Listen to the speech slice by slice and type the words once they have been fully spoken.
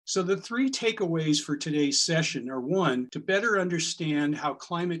So the three takeaways for today's session are: one, to better understand how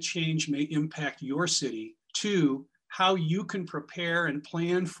climate change may impact your city; two, how you can prepare and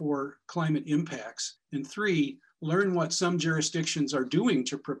plan for climate impacts; and three, learn what some jurisdictions are doing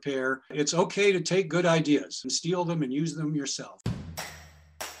to prepare. It's okay to take good ideas and steal them and use them yourself.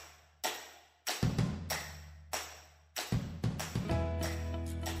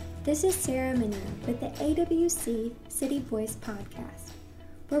 This is Sarah Minnie with the AWC CityVoice podcast,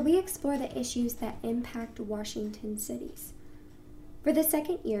 where we explore the issues that impact Washington cities. For the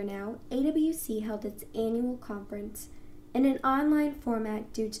second year now, AWC held its annual conference in an online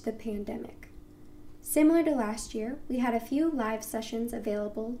format due to the pandemic. Similar to last year, we had a few live sessions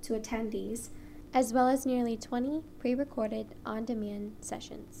available to attendees, as well as nearly 20 pre-recorded on-demand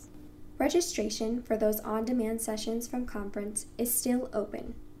sessions. Registration for those on-demand sessions from conference is still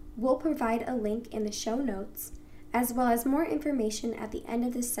open. We'll provide a link in the show notes, as well as more information at the end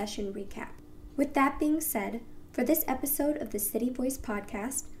of this session recap. With that being said, for this episode of the CityVoice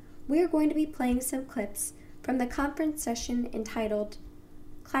podcast, we are going to be playing some clips from the conference session entitled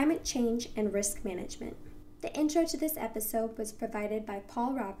Climate Change and Risk Management. The intro to this episode was provided by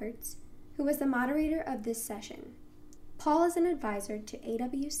Paul Roberts, who was the moderator of this session. Paul is an advisor to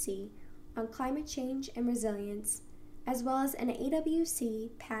AWC on climate change and resilience, as well as an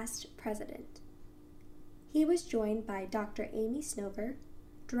AWC past president. He was joined by Dr. Amy Snover,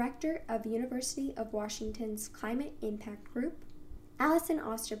 Director of University of Washington's Climate Impact Group, Allison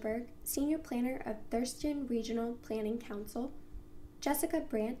Osterberg, Senior Planner of Thurston Regional Planning Council, Jessica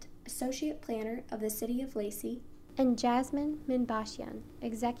Brandt, Associate Planner of the City of Lacey, and Jasmine Minbashian,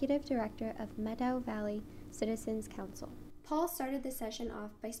 Executive Director of Meadow Valley Citizens Council. Paul started the session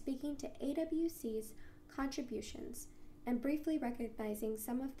off by speaking to AWC's contributions and briefly recognizing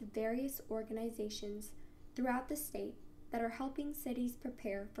some of the various organizations throughout the state that are helping cities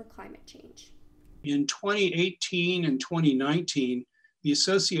prepare for climate change. In 2018 and 2019, the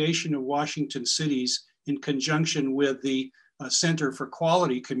Association of Washington Cities, in conjunction with the Center for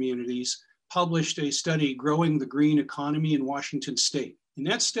Quality Communities, published a study, Growing the Green Economy in Washington State. And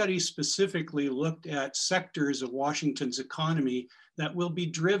that study specifically looked at sectors of Washington's economy that will be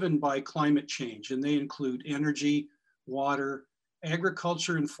driven by climate change, and they include energy, water,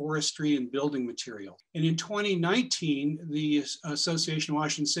 agriculture and forestry, and building material. And in 2019, the Association of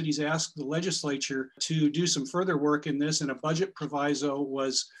Washington Cities asked the legislature to do some further work in this, and a budget proviso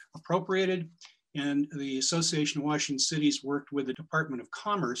was appropriated. And the Association of Washington Cities worked with the Department of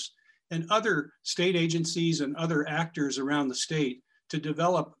Commerce and other state agencies and other actors around the state to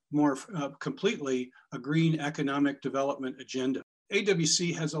develop more completely a green economic development agenda.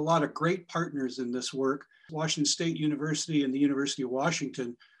 AWC has a lot of great partners in this work: Washington State University and the University of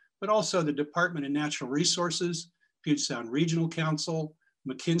Washington, but also the Department of Natural Resources, Puget Sound Regional Council,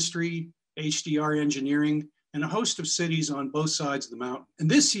 McKinstry, HDR Engineering, and a host of cities on both sides of the mountain.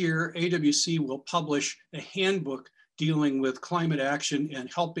 And this year, AWC will publish a handbook dealing with climate action and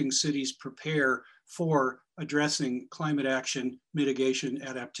helping cities prepare for addressing climate action, mitigation,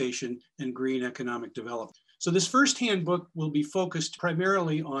 adaptation, and green economic development. So this first handbook will be focused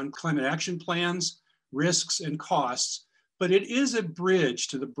primarily on climate action plans, risks, and costs, but it is a bridge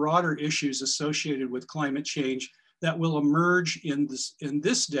to the broader issues associated with climate change that will emerge in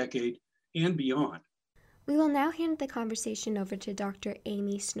this decade and beyond. We will now hand the conversation over to Dr.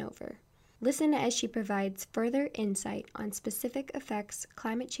 Amy Snover. Listen as she provides further insight on specific effects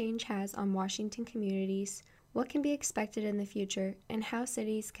climate change has on Washington communities, what can be expected in the future, and how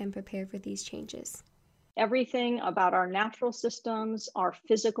cities can prepare for these changes. Everything about our natural systems, our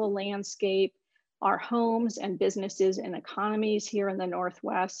physical landscape, our homes and businesses and economies here in the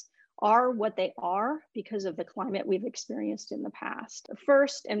Northwest are what they are because of the climate we've experienced in the past.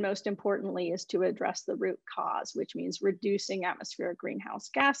 First and most importantly is to address the root cause, which means reducing atmospheric greenhouse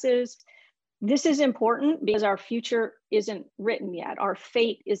gases. This is important because our future isn't written yet. Our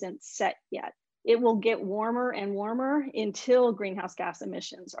fate isn't set yet. It will get warmer and warmer until greenhouse gas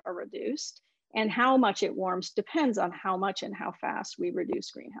emissions are reduced. And how much it warms depends on how much and how fast we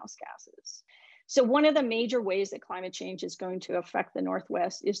reduce greenhouse gases. So one of the major ways that climate change is going to affect the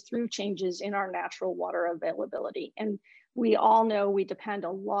Northwest is through changes in our natural water availability. And we all know we depend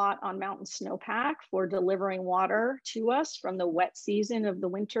a lot on mountain snowpack for delivering water to us from the wet season of the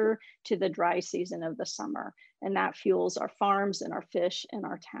winter to the dry season of the summer. And that fuels our farms and our fish and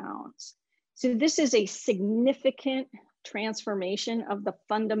our towns. So this is a significant transformation of the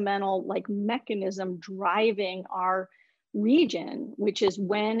fundamental mechanism driving our region, which is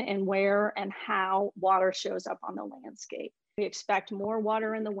when and where and how water shows up on the landscape. We expect more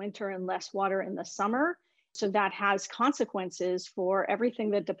water in the winter and less water in the summer. So that has consequences for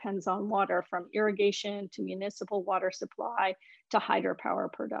everything that depends on water, from irrigation to municipal water supply to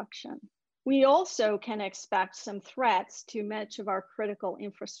hydropower production. We also can expect some threats to much of our critical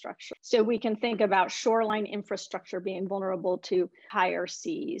infrastructure. So we can think about shoreline infrastructure being vulnerable to higher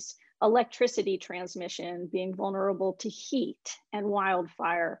seas, electricity transmission being vulnerable to heat and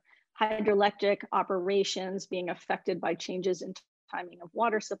wildfire, hydroelectric operations being affected by changes in timing of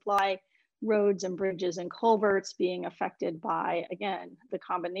water supply, roads and bridges and culverts being affected by, again, the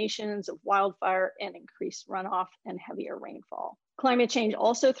combinations of wildfire and increased runoff and heavier rainfall. Climate change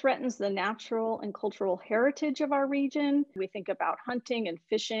also threatens the natural and cultural heritage of our region. We think about hunting and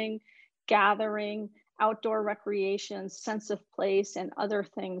fishing, gathering, outdoor recreation, sense of place, and other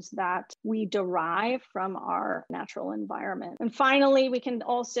things that we derive from our natural environment. And finally, we can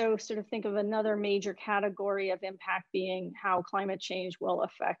also sort of think of another major category of impact being how climate change will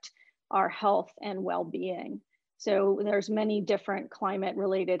affect our health and well-being. So there's many different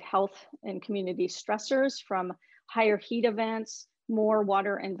climate-related health and community stressors, from higher heat events, more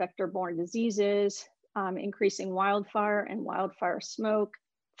water and vector-borne diseases, increasing wildfire and wildfire smoke,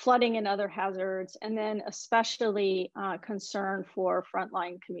 flooding and other hazards, and then especially concern for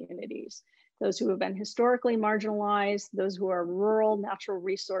frontline communities, those who have been historically marginalized, those who are rural, natural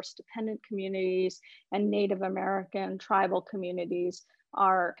resource dependent communities, and Native American tribal communities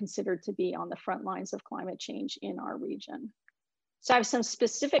are considered to be on the front lines of climate change in our region. So I have some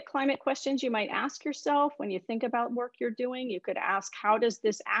specific climate questions you might ask yourself when you think about work you're doing. You could ask, how does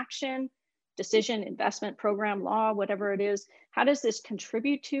this action, decision, investment, program, law, whatever it is, how does this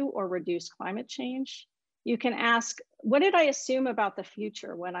contribute to or reduce climate change? You can ask, what did I assume about the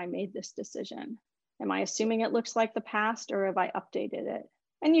future when I made this decision? Am I assuming it looks like the past, or have I updated it?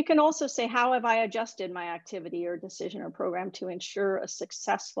 And you can also say, how have I adjusted my activity or decision or program to ensure a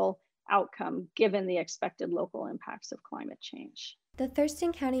successful outcome given the expected local impacts of climate change? The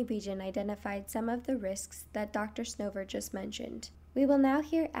Thurston County region identified some of the risks that Dr. Snover just mentioned. We will now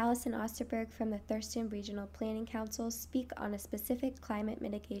hear Allison Osterberg from the Thurston Regional Planning Council speak on a specific climate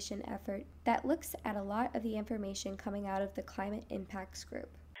mitigation effort that looks at a lot of the information coming out of the Climate Impacts Group.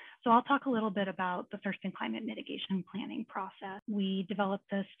 So I'll talk a little bit about the Thurston Climate Mitigation Planning process. We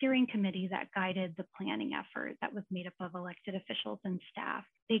developed a steering committee that guided the planning effort that was made up of elected officials and staff.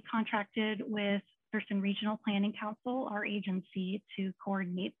 They contracted with Thurston Regional Planning Council, our agency, to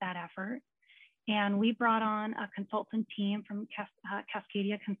coordinate that effort. And we brought on a consultant team from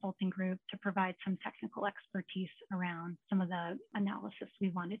Cascadia Consulting Group to provide some technical expertise around some of the analysis we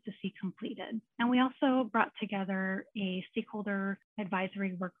wanted to see completed. And we also brought together a stakeholder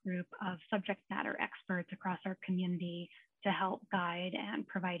advisory work group of subject matter experts across our community to help guide and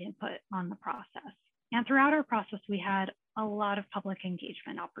provide input on the process. And throughout our process, we had a lot of public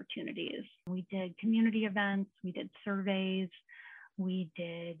engagement opportunities. We did community events, we did surveys, we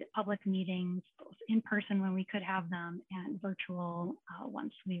did public meetings, both in person when we could have them and virtual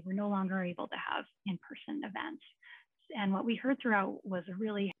once we were no longer able to have in-person events. And what we heard throughout was a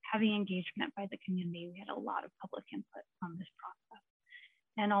really heavy engagement by the community. We had a lot of public input on this process.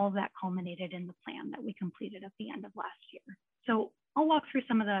 And all of that culminated in the plan that we completed at the end of last year. So I'll walk through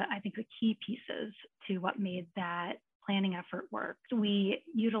some of the, I think, the key pieces to what made that planning effort work. We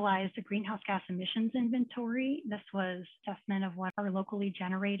utilized a greenhouse gas emissions inventory. This was assessment of what our locally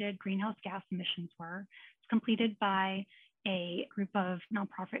generated greenhouse gas emissions were. It's completed by a group of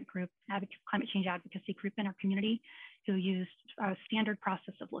nonprofit group, climate change advocacy group in our community, who used a standard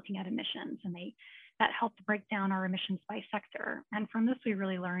process of looking at emissions, and that helped break down our emissions by sector. And from this, we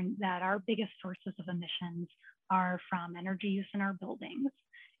really learned that our biggest sources of emissions are from energy use in our buildings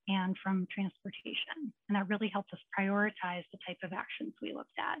and from transportation. And that really helped us prioritize the type of actions we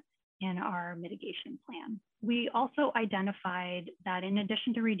looked at in our mitigation plan. We also identified that in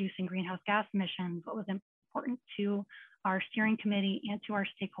addition to reducing greenhouse gas emissions, what was important to our steering committee and to our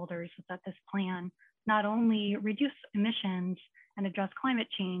stakeholders was that this plan not only reduce emissions and address climate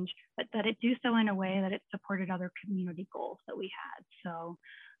change, but that it do so in a way that it supported other community goals that we had. So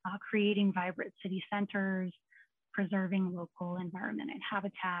creating vibrant city centers, preserving local environment and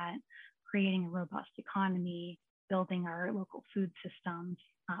habitat, creating a robust economy, building our local food systems,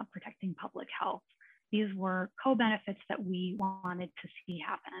 protecting public health. These were co-benefits that we wanted to see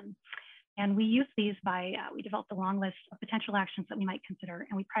happen. And we used these by, we developed a long list of potential actions that we might consider,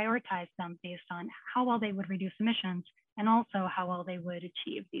 and we prioritized them based on how well they would reduce emissions and also how well they would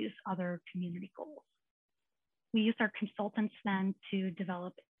achieve these other community goals. We used our consultants then to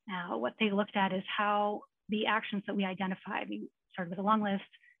develop what they looked at is how the actions that we identified. We started with a long list,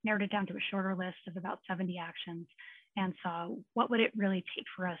 narrowed it down to a shorter list of about 70 actions, and saw what would it really take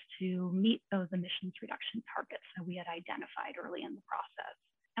for us to meet those emissions reduction targets that we had identified early in the process.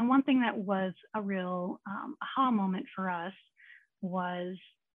 And one thing that was a real aha moment for us was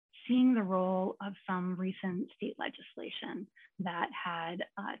seeing the role of some recent state legislation that had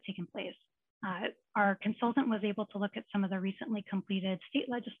taken place. Our consultant was able to look at some of the recently completed state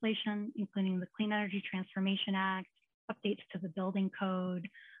legislation, including the Clean Energy Transformation Act, updates to the building code,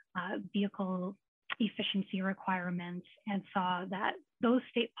 vehicle efficiency requirements, and saw that those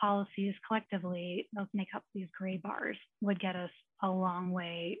state policies collectively, those make up these gray bars, would get us a long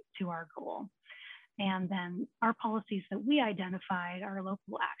way to our goal. And then our policies that we identified, our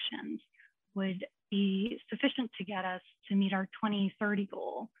local actions, would be sufficient to get us to meet our 2030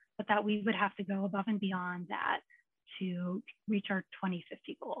 goal, but that we would have to go above and beyond that to reach our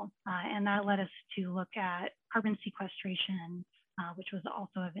 2050 goal. And that led us to look at carbon sequestration, which was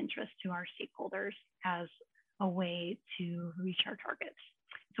also of interest to our stakeholders as a way to reach our targets.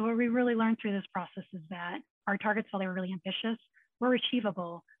 So what we really learned through this process is that our targets, while they were really ambitious, were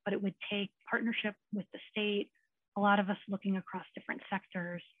achievable, but it would take partnership with the state, a lot of us looking across different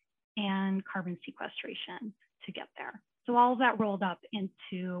sectors, and carbon sequestration to get there. So all of that rolled up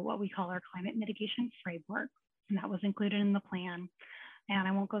into what we call our climate mitigation framework, and that was included in the plan. And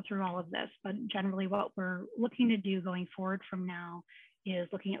I won't go through all of this, but generally what we're looking to do going forward from now is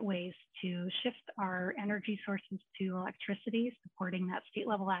looking at ways to shift our energy sources to electricity, supporting that state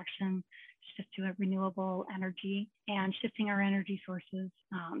level action, shift to a renewable energy, and shifting our energy sources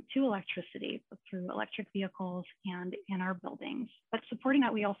to electricity through electric vehicles and in our buildings. But supporting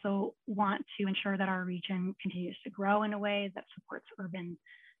that, we also want to ensure that our region continues to grow in a way that supports urban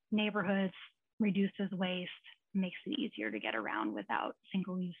neighborhoods, reduces waste, makes it easier to get around without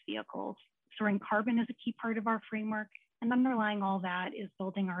single-use vehicles. Storing carbon is a key part of our framework, and underlying all that is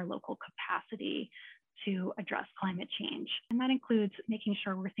building our local capacity to address climate change. And that includes making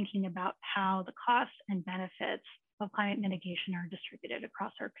sure we're thinking about how the costs and benefits of climate mitigation are distributed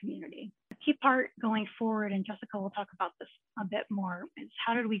across our community. A key part going forward, and Jessica will talk about this a bit more, is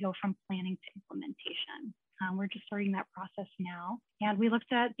how did we go from planning to implementation? We're just starting that process now. And we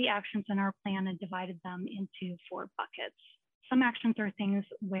looked at the actions in our plan and divided them into 4 buckets. Some actions are things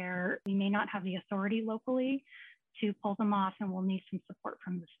where we may not have the authority locally to pull them off, and we'll need some support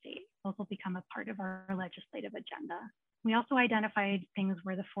from the state. Those will become a part of our legislative agenda. We also identified things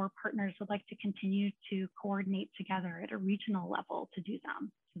where the 4 partners would like to continue to coordinate together at a regional level to do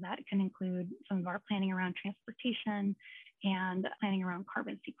them. So that can include some of our planning around transportation and planning around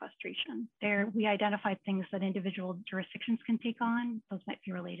carbon sequestration. There, we identified things that individual jurisdictions can take on. Those might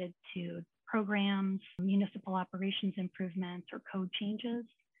be related to programs, municipal operations improvements, or code changes.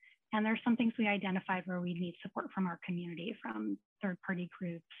 And there's some things we identified where we need support from our community, from third-party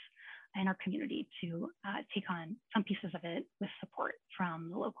groups in our community to take on some pieces of it with support from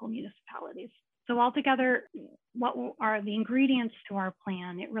the local municipalities. So altogether, what are the ingredients to our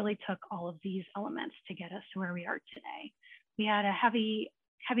plan? It really took all of these elements to get us to where we are today. We had a heavy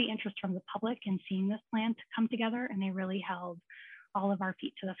interest from the public in seeing this plan to come together, and they really held all of our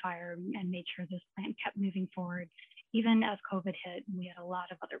feet to the fire and made sure this plan kept moving forward, even as COVID hit and we had a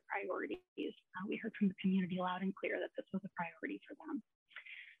lot of other priorities. We heard from the community loud and clear that this was a priority for them.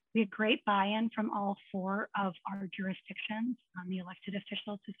 We had great buy-in from all 4 of our jurisdictions. The elected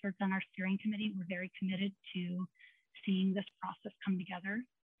officials who served on our steering committee were very committed to seeing this process come together.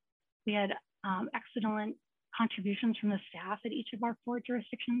 We had excellent contributions from the staff at each of our 4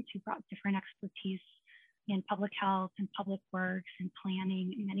 jurisdictions who brought different expertise in public health and public works and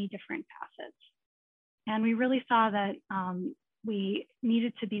planning, many different facets. And we really saw that we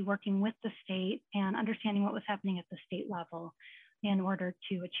needed to be working with the state and understanding what was happening at the state level in order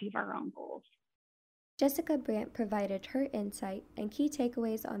to achieve our own goals. Jessica Brandt provided her insight and key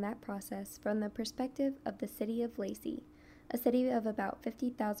takeaways on that process from the perspective of the city of Lacey, a city of about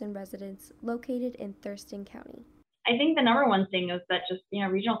 50,000 residents located in Thurston County. I think the number one thing is that just,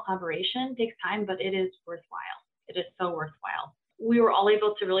 regional collaboration takes time, but it is worthwhile. It is so worthwhile. We were all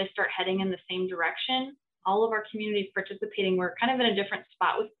able to really start heading in the same direction. All of our communities participating were kind of in a different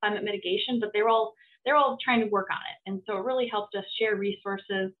spot with climate mitigation, but they're all trying to work on it. And so it really helped us share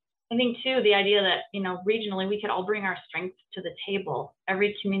resources. I think too, the idea that, regionally, we could all bring our strengths to the table.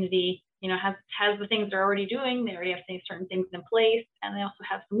 Every community, has the things they're already doing. They already have certain things in place, and they also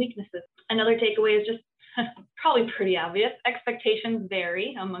have some weaknesses. Another takeaway is just probably pretty obvious. Expectations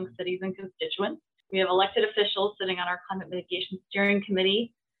vary among cities and constituents. We have elected officials sitting on our climate mitigation steering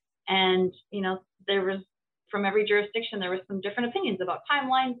committee. And, there was, from every jurisdiction, there was some different opinions about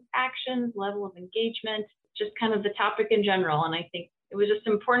timelines, actions, level of engagement, just kind of the topic in general. And I think it was just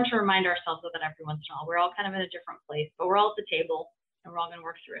important to remind ourselves of that every once in a while. We're all kind of in a different place, but we're all at the table and we're all going to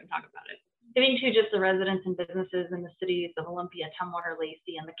work through it and talk about it. Giving to just the residents and businesses in the cities of Olympia, Tumwater,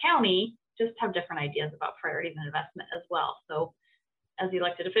 Lacey, and the county just have different ideas about priorities and investment as well. So as the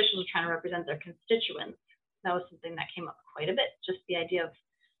elected officials are trying to represent their constituents, that was something that came up quite a bit, just the idea of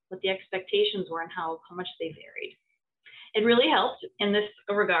what the expectations were and how much they varied. It really helped in this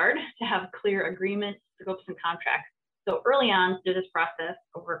regard to have clear agreements, scopes, and contracts. So early on through this process,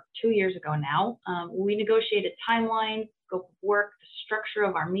 over 2 years ago now, we negotiated timelines, scope of work, the structure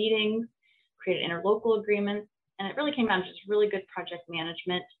of our meetings, created interlocal agreements, and it really came down to just really good project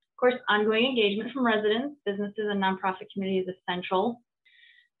management. Of course, ongoing engagement from residents, businesses, and nonprofit community is essential,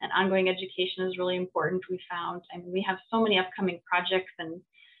 and ongoing education is really important. We found, I mean, we have so many upcoming projects and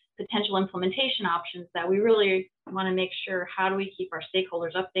potential implementation options that we really want to make sure, how do we keep our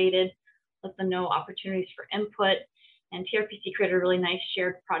stakeholders updated, let them know opportunities for input. And TRPC created a really nice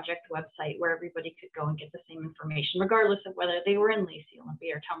shared project website where everybody could go and get the same information, regardless of whether they were in Lacey,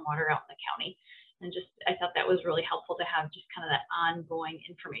 Olympia, or Tumwater out in the county. And just, I thought that was really helpful to have just kind of that ongoing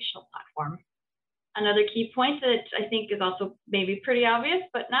informational platform. Another key point that I think is also maybe pretty obvious,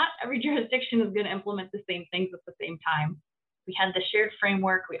 but not every jurisdiction is going to implement the same things at the same time. We had the shared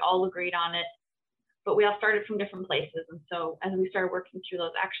framework, we all agreed on it, but we all started from different places. And so as we started working through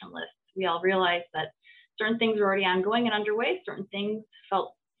those action lists, we all realized that certain things were already ongoing and underway. Certain things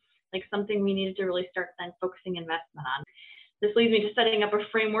felt like something we needed to really start then focusing investment on. This leads me to setting up a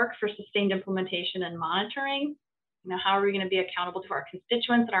framework for sustained implementation and monitoring. You know, how are we going to be accountable to our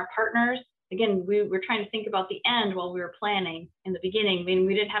constituents and our partners? Again, we were trying to think about the end while we were planning in the beginning. I mean,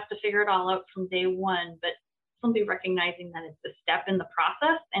 we didn't have to figure it all out from day one, but simply recognizing that it's a step in the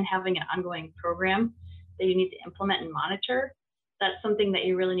process and having an ongoing program that you need to implement and monitor. That's something that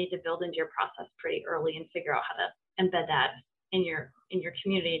you really need to build into your process pretty early and figure out how to embed that in your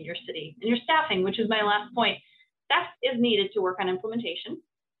community, in your city, and your staffing, which is my last point. Staff is needed to work on implementation.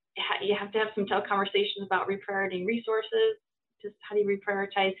 You have to have some tough conversations about reprioritizing resources. Just how do you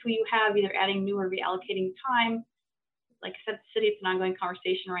reprioritize who you have, either adding new or reallocating time. Like I said, the city, it's an ongoing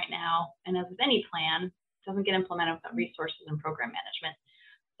conversation right now. And as with any plan, it doesn't get implemented without resources and program management.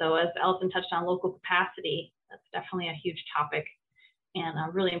 So as Allison touched on, local capacity, that's definitely a huge topic and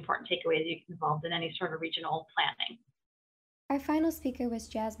a really important takeaway as you get involved in any sort of regional planning. Our final speaker was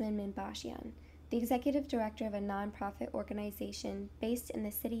Jasmine Minbashian, the executive director of a nonprofit organization based in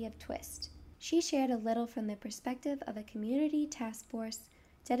the city of Twist. She shared a little from the perspective of a community task force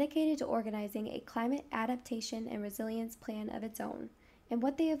dedicated to organizing a climate adaptation and resilience plan of its own, and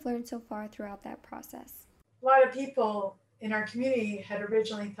what they have learned so far throughout that process. A lot of people in our community had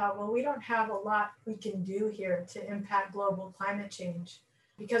originally thought, well, we don't have a lot we can do here to impact global climate change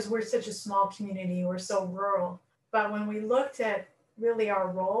because we're such a small community, we're so rural. But when we looked at really our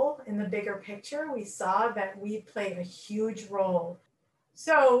role in the bigger picture, we saw that we play a huge role.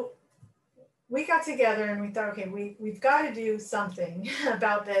 So we got together and we thought, okay, we've got to do something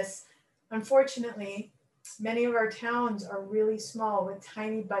about this. Unfortunately, many of our towns are really small with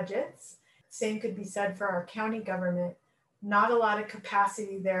tiny budgets. Same could be said for our county government. Not a lot of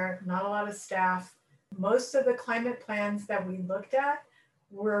capacity there, not a lot of staff. Most of the climate plans that we looked at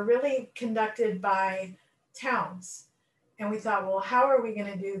were really conducted by towns. And we thought, well, how are we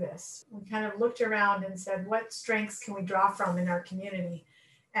going to do this? We kind of looked around and said, what strengths can we draw from in our community?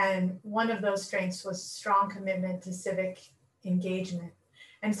 And one of those strengths was strong commitment to civic engagement.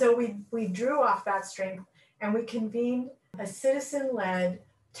 And so we drew off that strength and we convened a citizen-led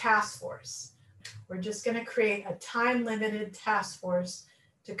task force. We're just going to create a time-limited task force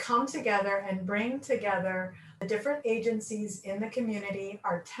to come together and bring together the different agencies in the community,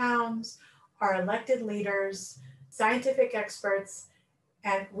 our towns, our elected leaders, scientific experts,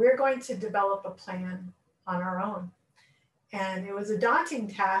 and we're going to develop a plan on our own. And it was a daunting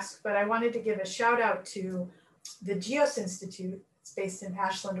task, but I wanted to give a shout out to the GEOS Institute. It's based in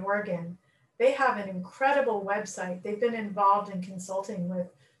Ashland, Oregon. They have an incredible website. They've been involved in consulting with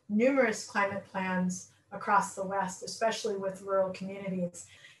numerous climate plans across the West, especially with rural communities.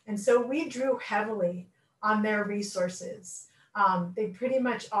 And so we drew heavily on their resources. They pretty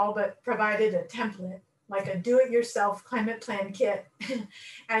much all but provided a template, like a do-it-yourself climate plan kit.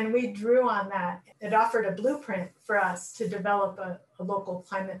 And we drew on that. It offered a blueprint for us to develop a local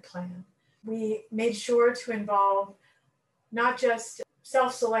climate plan. We made sure to involve not just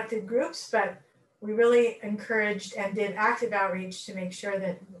self-selected groups, but we really encouraged and did active outreach to make sure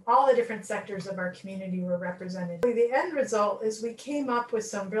that all the different sectors of our community were represented. The end result is we came up with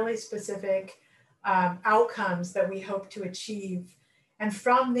some really specific outcomes that we hope to achieve. And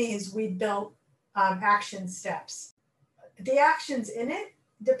from these, we built action steps. the actions in it,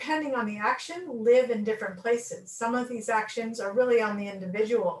 depending on the action, live in different places. Some of these actions are really on the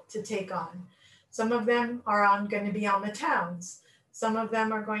individual to take on. Some of them are going to be on the towns. Some of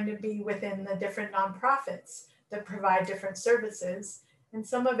them are going to be within the different nonprofits that provide different services. And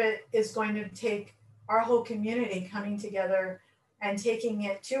some of it is going to take our whole community coming together and taking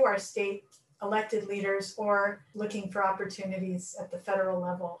it to our state elected leaders or looking for opportunities at the federal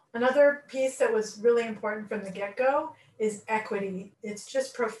level. Another piece that was really important from the get-go is equity. It's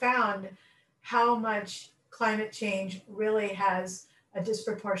just profound how much climate change really has a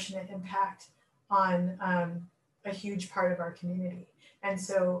disproportionate impact on a huge part of our community. And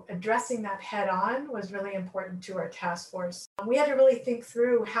so addressing that head on was really important to our task force. We had to really think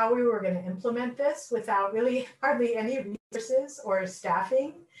through how we were going to implement this without really hardly any resources or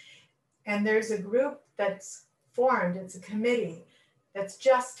staffing. And there's a group that's formed, it's a committee that's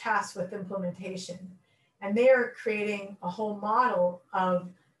just tasked with implementation. And they are creating a whole model of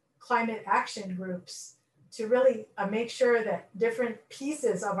climate action groups to really make sure that different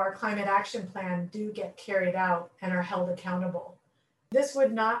pieces of our climate action plan do get carried out and are held accountable. This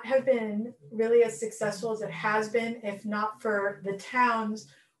would not have been really as successful as it has been if not for the towns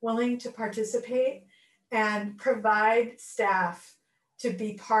willing to participate and provide staff to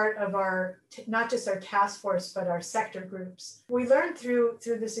be part of our, not just our task force, but our sector groups. We learned through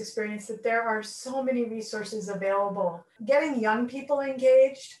this experience that there are so many resources available. Getting young people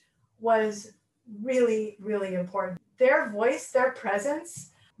engaged was really, really important. Their voice, their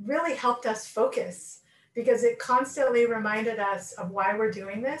presence really helped us focus because it constantly reminded us of why we're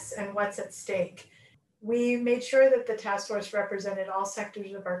doing this and what's at stake. We made sure that the task force represented all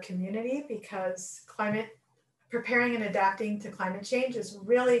sectors of our community because preparing and adapting to climate change is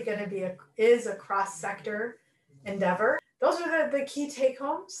really going to be a cross-sector endeavor. Those are the key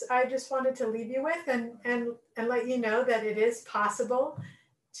take-homes I just wanted to leave you with and let you know that it is possible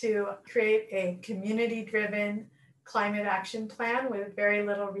to create a community-driven climate action plan with very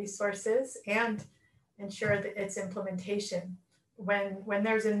little resources and ensure that its implementation. When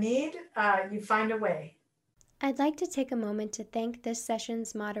there's a need, you find a way. I'd like to take a moment to thank this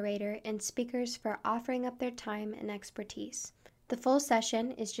session's moderator and speakers for offering up their time and expertise. The full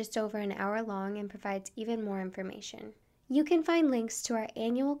session is just over an hour long and provides even more information. You can find links to our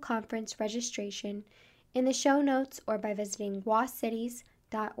annual conference registration in the show notes or by visiting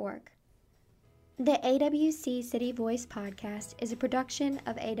wascities.org. The AWC City Voice podcast is a production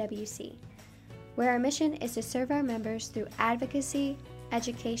of AWC, where our mission is to serve our members through advocacy,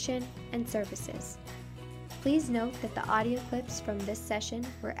 education, and services. Please note that the audio clips from this session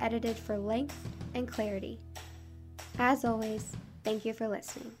were edited for length and clarity. As always, thank you for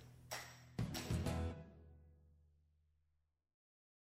listening.